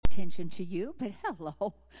attention to you, but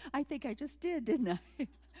hello. I think I just did, didn't I?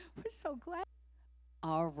 We're so glad.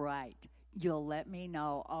 All right. You'll let me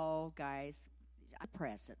know. Oh, guys,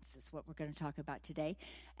 presence is what we're going to talk about today.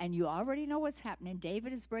 And you already know what's happening.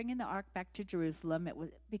 David is bringing the ark back to Jerusalem. It was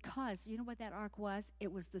because you know what that ark was?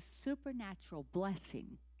 It was the supernatural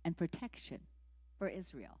blessing and protection for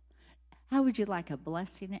Israel. How would you like a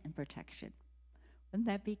blessing and protection? Wouldn't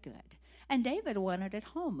that be good? And David wanted it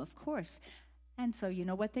home, of course. And so you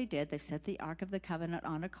know what they did? They set the Ark of the Covenant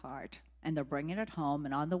on a cart, and they're bringing it home.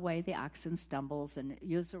 And on the way, the oxen stumbles, and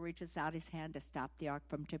Uzzah reaches out his hand to stop the ark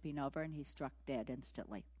from tipping over, and he's struck dead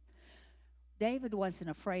instantly. David wasn't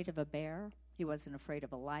afraid of a bear. He wasn't afraid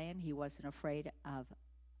of a lion. He wasn't afraid of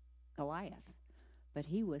Goliath. But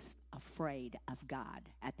he was afraid of God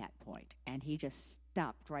at that point, and he just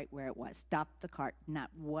stopped right where it was, stopped the cart, not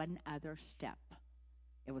one other step.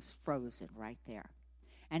 It was frozen right there.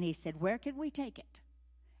 And he said, where can we take it?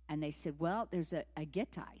 And they said, well, there's a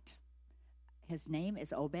Gittite. His name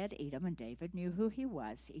is Obed-Edom, and David knew who he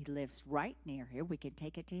was. He lives right near here. We can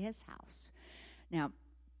take it to his house. Now,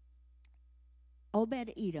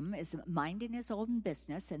 Obed-Edom is minding his own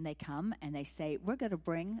business, and they come and they say, we're going to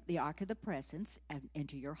bring the Ark of the Presence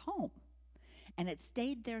into your home. And it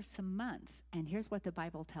stayed there some months. And here's what the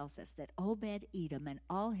Bible tells us, that Obed-Edom and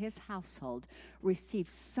all his household received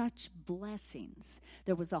such blessings.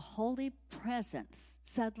 There was a holy presence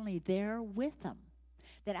suddenly there with them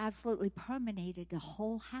that absolutely permeated the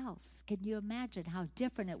whole house. Can you imagine how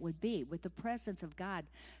different it would be with the presence of God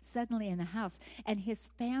suddenly in the house? And his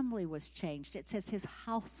family was changed. It says his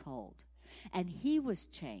household. And he was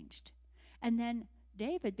changed. And then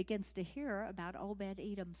David begins to hear about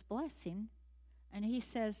Obed-Edom's blessing. And he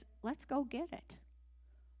says, let's go get it.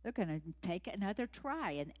 They're going to take another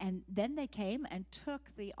try. And then they came and took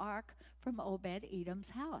the ark from Obed-Edom's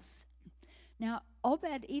house. Now,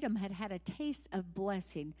 Obed-Edom had had a taste of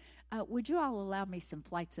blessing. Would you all allow me some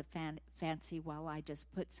flights of fancy while I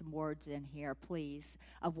just put some words in here, please,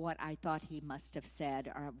 of what I thought he must have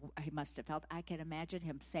said or he must have felt? I can imagine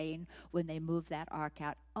him saying when they moved that ark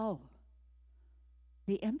out, oh,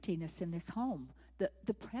 the emptiness in this home.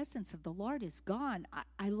 The presence of the Lord is gone.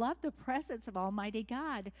 I love the presence of Almighty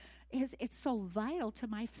God. It's so vital to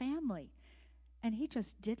my family. And he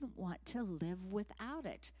just didn't want to live without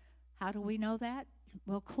it. How do we know that?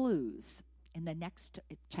 Well, clues in the next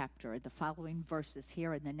chapter, the following verses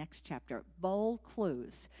here in the next chapter. Bold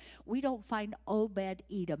clues. We don't find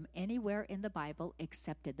Obed-Edom anywhere in the Bible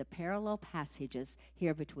except in the parallel passages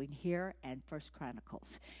here between here and First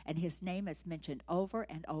Chronicles. And his name is mentioned over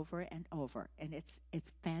and over and over. And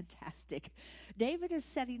it's fantastic. David is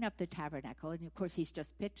setting up the tabernacle, and of course he's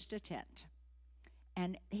just pitched a tent.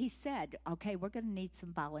 And he said, okay, we're going to need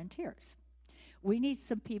some volunteers. We need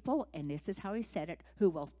some people, and this is how he said it, who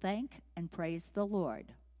will thank and praise the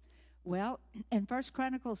Lord. Well, in 1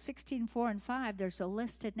 Chronicles 16:4 and 5, there's a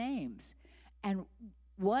list of names. And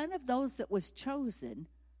one of those that was chosen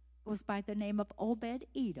was by the name of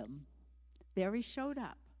Obed-Edom. There he showed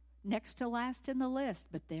up, next to last in the list,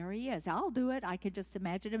 but there he is. I'll do it. I could just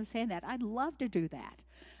imagine him saying that. I'd love to do that.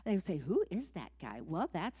 They would say, who is that guy? Well,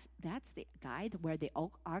 that's the guy where the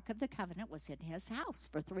Ark of the Covenant was in his house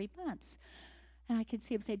for 3 months. And I can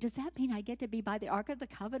see him say, does that mean I get to be by the Ark of the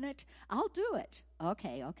Covenant? I'll do it.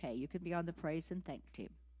 Okay, you can be on the praise and thank team.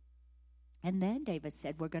 And then David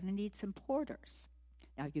said, we're going to need some porters.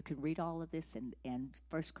 Now, you can read all of this in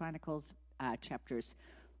 1 Chronicles chapters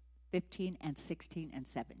 15 and 16 and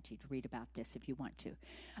 17 to read about this if you want to.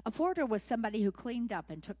 A porter was somebody who cleaned up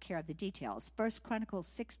and took care of the details. 1 Chronicles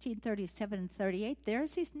 16, 37 and 38,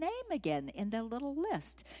 there's his name again in the little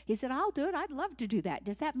list. He said, I'll do it. I'd love to do that.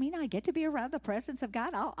 Does that mean I get to be around the presence of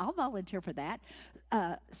God? I'll volunteer for that.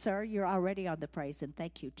 Sir, you're already on the praise and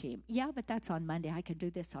thank you team. Yeah, but that's on Monday. I can do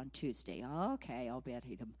this on Tuesday. Okay,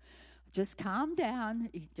 Obed-Edom. Just calm down.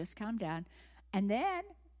 And then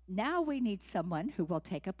now we need someone who will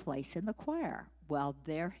take a place in the choir. Well,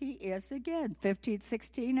 there he is again, 15,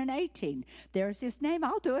 16, and 18. There's his name.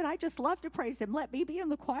 I'll do it. I just love to praise him. Let me be in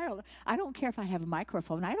the choir. I don't care if I have a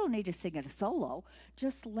microphone. I don't need to sing it a solo.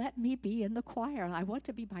 Just let me be in the choir. I want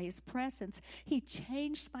to be by his presence. He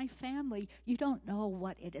changed my family. You don't know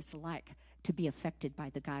what it is like to be affected by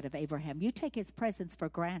the God of Abraham. You take his presence for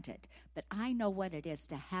granted, but I know what it is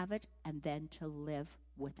to have it and then to live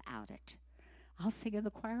without it. I'll sing in the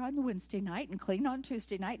choir on Wednesday night and clean on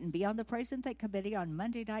Tuesday night and be on the praise and thank committee on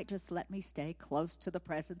Monday night. Just let me stay close to the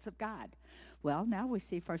presence of God. Well, now we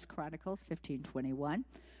see 1 Chronicles 15:21.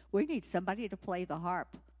 We need somebody to play the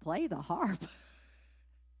harp. Play the harp.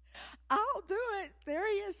 I'll do it.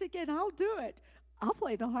 There he is again. I'll do it. I'll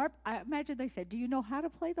play the harp. I imagine they said, do you know how to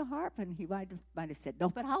play the harp? And he might have said, no,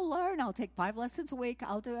 but I'll learn. I'll take 5 lessons a week.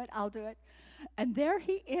 I'll do it. And there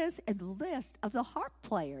he is in the list of the harp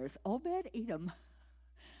players, Obed-Edom.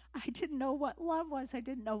 I didn't know what love was. I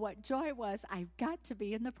didn't know what joy was. I've got to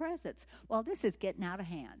be in the presence. Well, this is getting out of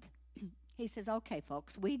hand. He says, okay,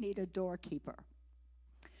 folks, we need a doorkeeper.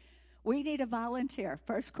 We need a volunteer.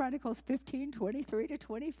 1 Chronicles 15, 23 to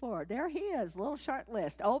 24. There he is, little short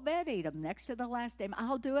list. Obed-Edom, next to the last name.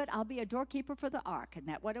 I'll do it. I'll be a doorkeeper for the ark. And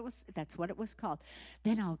that's what it was called.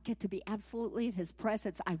 Then I'll get to be absolutely in his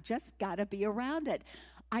presence. I've just got to be around it.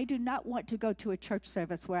 I do not want to go to a church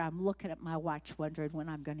service where I'm looking at my watch wondering when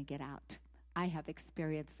I'm going to get out. I have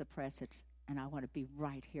experienced the presence, and I want to be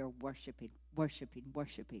right here worshiping.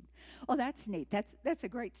 Oh, that's neat. That's a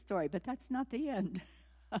great story, but that's not the end.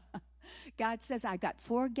 God says, I got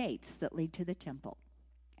 4 gates that lead to the temple.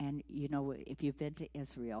 And, you know, if you've been to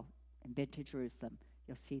Israel and been to Jerusalem,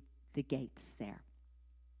 you'll see the gates there.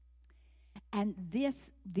 And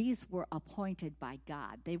these were appointed by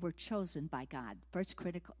God. They were chosen by God. 1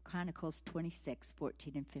 Chronicles 26,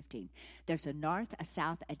 14 and 15. There's a north, a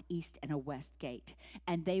south, an east, and a west gate.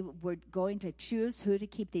 And they were going to choose who to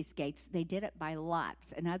keep these gates. They did it by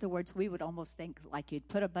lots. In other words, we would almost think like you'd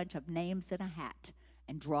put a bunch of names in a hat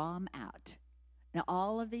and draw them out. Now,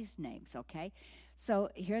 all of these names, okay? So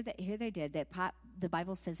here they did. The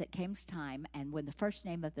Bible says it came time, and when the first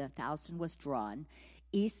name of the 1,000 was drawn,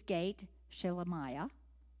 East Gate, Shelemiah,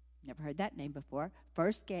 never heard that name before.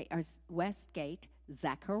 First gate, or West Gate,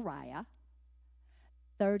 Zechariah.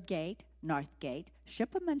 Third gate, North Gate,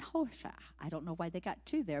 Shippam and Hoshea. I don't know why they got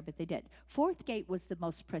 2 there, but they did. Fourth gate was the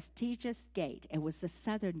most prestigious gate. It was the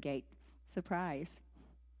southern gate. Surprise.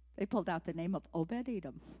 They pulled out the name of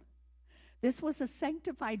Obed-Edom. This was a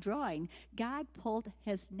sanctified drawing. God pulled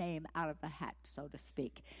his name out of the hat, so to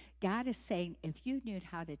speak. God is saying, if you knew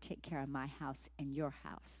how to take care of my house and your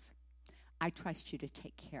house, I trust you to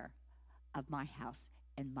take care of my house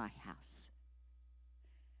and my house.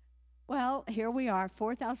 Well, here we are,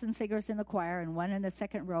 4,000 singers in the choir, and one in the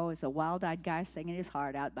second row is a wild-eyed guy singing his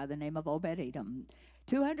heart out by the name of Obed-Edom.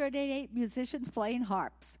 288 musicians playing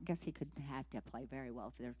harps. I guess he could have to play very well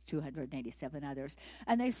if there were 287 others.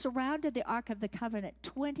 And they surrounded the Ark of the Covenant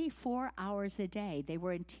 24 hours a day. They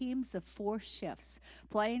were in teams of 4 shifts.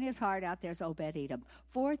 Playing his heart out, there's Obed-Edom.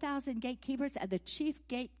 4,000 gatekeepers, and the chief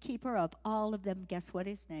gatekeeper of all of them, guess what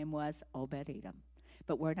his name was? Obed-Edom.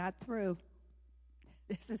 But we're not through.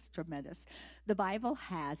 This is tremendous. The Bible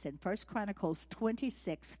has in 1 Chronicles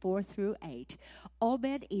 26, 4 through 8,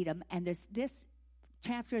 Obed-Edom, and this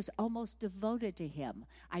chapter is almost devoted to him.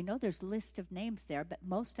 I know there's a list of names there, but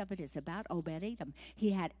most of it is about Obed-Edom. He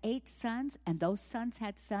had 8 sons, and those sons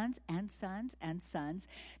had sons and sons and sons.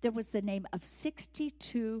 There was the name of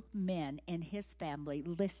 62 men in his family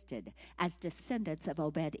listed as descendants of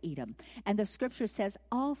Obed-Edom. And the scripture says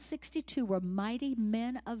all 62 were mighty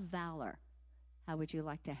men of valor. How would you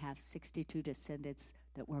like to have 62 descendants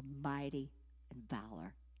that were mighty in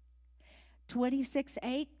valor?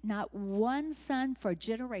 26:8, not one son for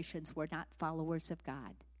generations were not followers of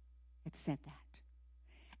God. It said that.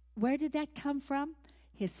 Where did that come from?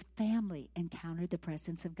 His family encountered the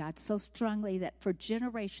presence of God so strongly that for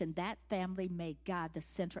generation that family made God the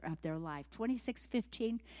center of their life.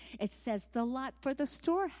 26:15, it says, the lot for the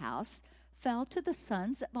storehouse fell to the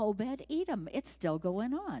sons of Obed-Edom. It's still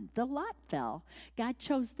going on. The lot fell. God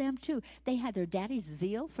chose them too. They had their daddy's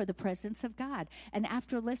zeal for the presence of God. And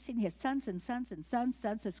after listing his sons and sons and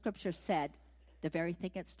sons, the scripture said the very thing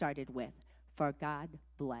it started with, for God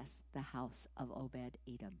blessed the house of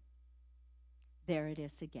Obed-Edom. There it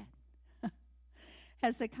is again.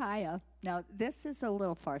 Hezekiah. Now, this is a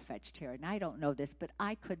little far-fetched here, and I don't know this, but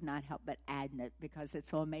I could not help but add it because it's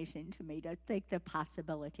so amazing to me to think the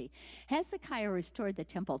possibility. Hezekiah restored the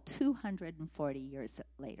temple 240 years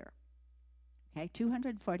later. Okay,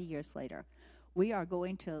 240 years later. We are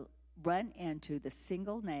going to run into the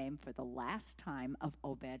single name for the last time of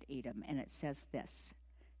Obed-Edom, and it says this.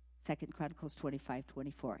 2 Chronicles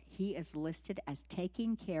 25:24. He is listed as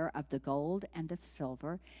taking care of the gold and the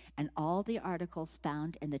silver and all the articles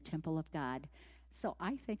found in the temple of God. So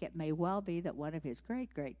I think it may well be that one of his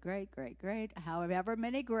great, however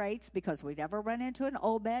many greats, because we never run into an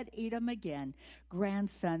Obed-Edom again,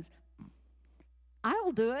 grandsons,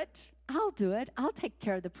 I'll do it. I'll take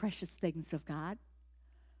care of the precious things of God.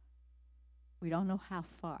 We don't know how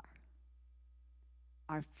far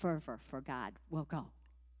our fervor for God will go.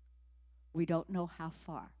 We don't know how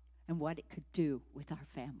far and what it could do with our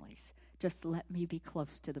families. Just let me be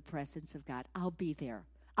close to the presence of God. I'll be there.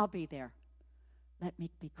 Let me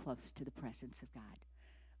be close to the presence of God.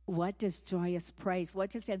 What does joyous praise, what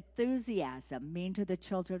does enthusiasm mean to the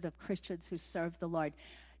children of Christians who serve the Lord?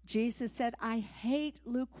 Jesus said, I hate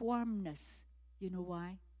lukewarmness. You know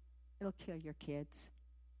why? It'll kill your kids.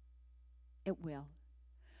 It will.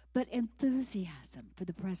 But enthusiasm for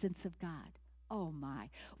the presence of God. Oh my.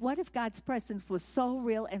 What if God's presence was so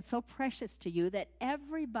real and so precious to you that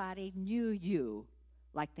everybody knew you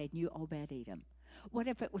like they knew Obed-Edom? What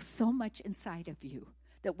if it was so much inside of you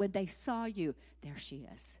that when they saw you, there she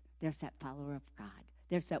is. There's that follower of God.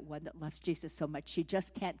 There's that one that loves Jesus so much she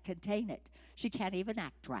just can't contain it. She can't even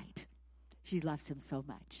act right. She loves him so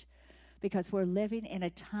much. Because we're living in a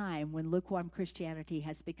time when lukewarm Christianity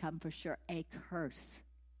has become for sure a curse.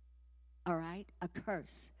 All right? A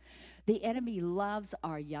curse. The enemy loves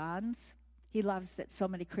our yawns. He loves that so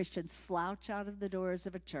many Christians slouch out of the doors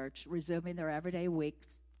of a church, resuming their everyday week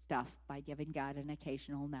stuff by giving God an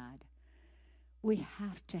occasional nod. We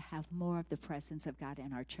have to have more of the presence of God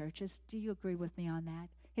in our churches. Do you agree with me on that?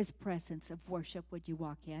 His presence of worship when you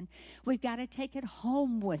walk in. We've got to take it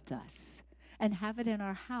home with us and have it in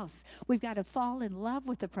our house. We've got to fall in love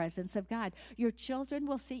with the presence of God. Your children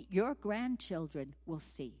will see. Your grandchildren will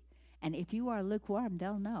see. And if you are lukewarm,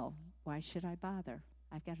 they'll know. Why should I bother?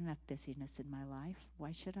 I've got enough busyness in my life.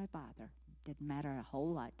 Why should I bother? Didn't matter a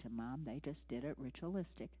whole lot to Mom. They just did it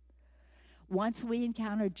ritualistic. Once we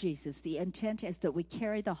encounter Jesus, the intent is that we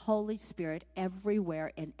carry the Holy Spirit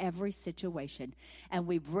everywhere in every situation, and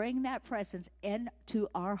we bring that presence into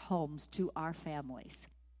our homes, to our families.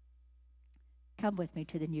 Come with me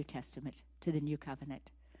to the New Testament, to the New Covenant.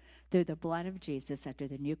 Through the blood of Jesus under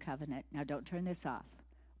the New Covenant. Now, don't turn this off.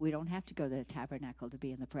 We don't have to go to the tabernacle to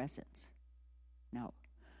be in the presence. No.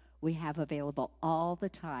 We have available all the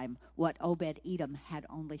time what Obed-Edom had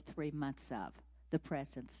only 3 months of, the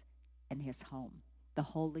presence in his home, the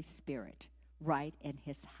Holy Spirit right in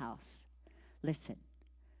his house. Listen,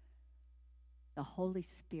 the Holy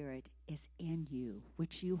Spirit is in you,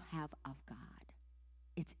 which you have of God.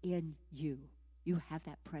 It's in you. You have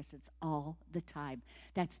that presence all the time.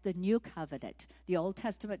 That's the new covenant. The Old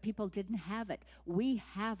Testament people didn't have it. We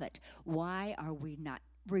have it. Why are we not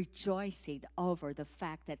rejoicing over the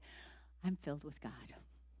fact that I'm filled with God?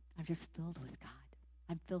 I'm just filled with God.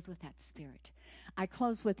 I'm filled with that Spirit. I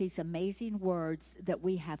close with these amazing words that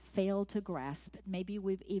we have failed to grasp. Maybe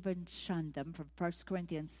we've even shunned them from 1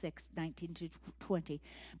 Corinthians 6:19-20.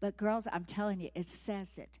 But girls, I'm telling you, it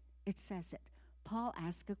says it. It says it. Paul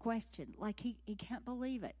asked a question, like he can't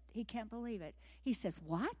believe it. He can't believe it. He says,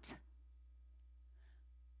 what?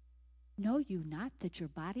 Know you not that your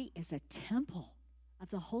body is a temple of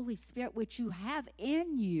the Holy Spirit, which you have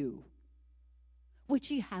in you,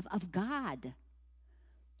 which you have of God?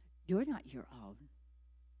 You're not your own.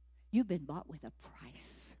 You've been bought with a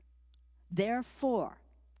price. Therefore,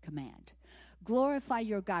 command, glorify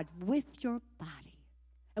your God with your body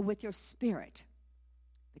and with your spirit,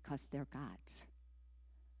 because they're God's.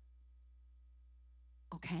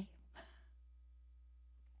 Okay?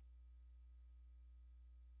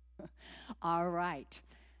 All right.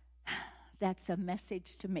 That's a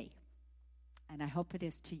message to me, and I hope it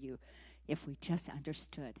is to you, if we just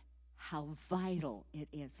understood how vital it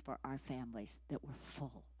is for our families that we're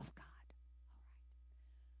full of God.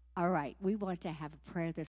 All right. We want to have a prayer this